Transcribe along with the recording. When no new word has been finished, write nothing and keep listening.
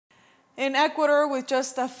In Ecuador, with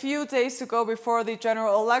just a few days to go before the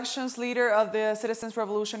general elections, leaders of the Citizens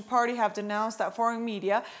Revolution Party have denounced that foreign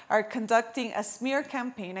media are conducting a smear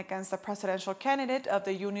campaign against the presidential candidate of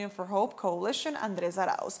the Union for Hope coalition, Andres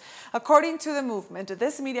Arauz. According to the movement,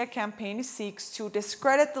 this media campaign seeks to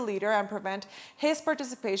discredit the leader and prevent his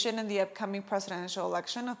participation in the upcoming presidential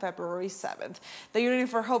election of February 7th. The Union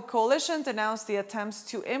for Hope coalition denounced the attempts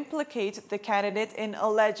to implicate the candidate in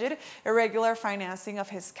alleged irregular financing of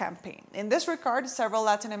his campaign. In this regard, several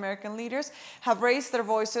Latin American leaders have raised their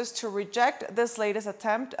voices to reject this latest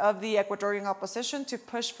attempt of the Ecuadorian opposition to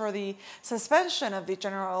push for the suspension of the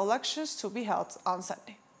general elections to be held on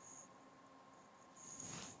Sunday.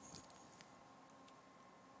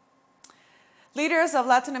 Leaders of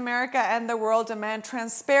Latin America and the world demand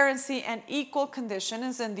transparency and equal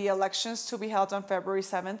conditions in the elections to be held on February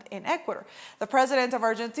 7th in Ecuador. The president of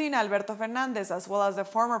Argentina, Alberto Fernández, as well as the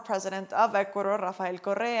former president of Ecuador, Rafael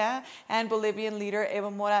Correa, and Bolivian leader Evo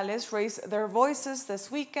Morales raised their voices this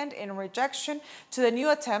weekend in rejection to the new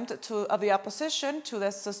attempt of the opposition to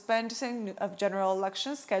the suspension of general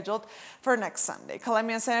elections scheduled for next Sunday.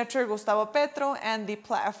 Colombian Senator Gustavo Petro and the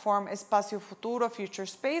platform Espacio Futuro, Future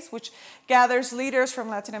Space, which gathers leaders from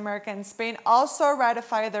Latin America and Spain, also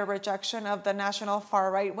ratified their rejection of the national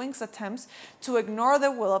far-right wing's attempts to ignore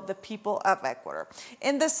the will of the people of Ecuador.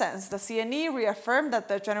 In this sense, the CNE reaffirmed that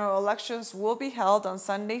the general elections will be held on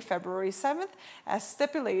Sunday, February 7th, as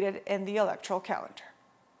stipulated in the electoral calendar.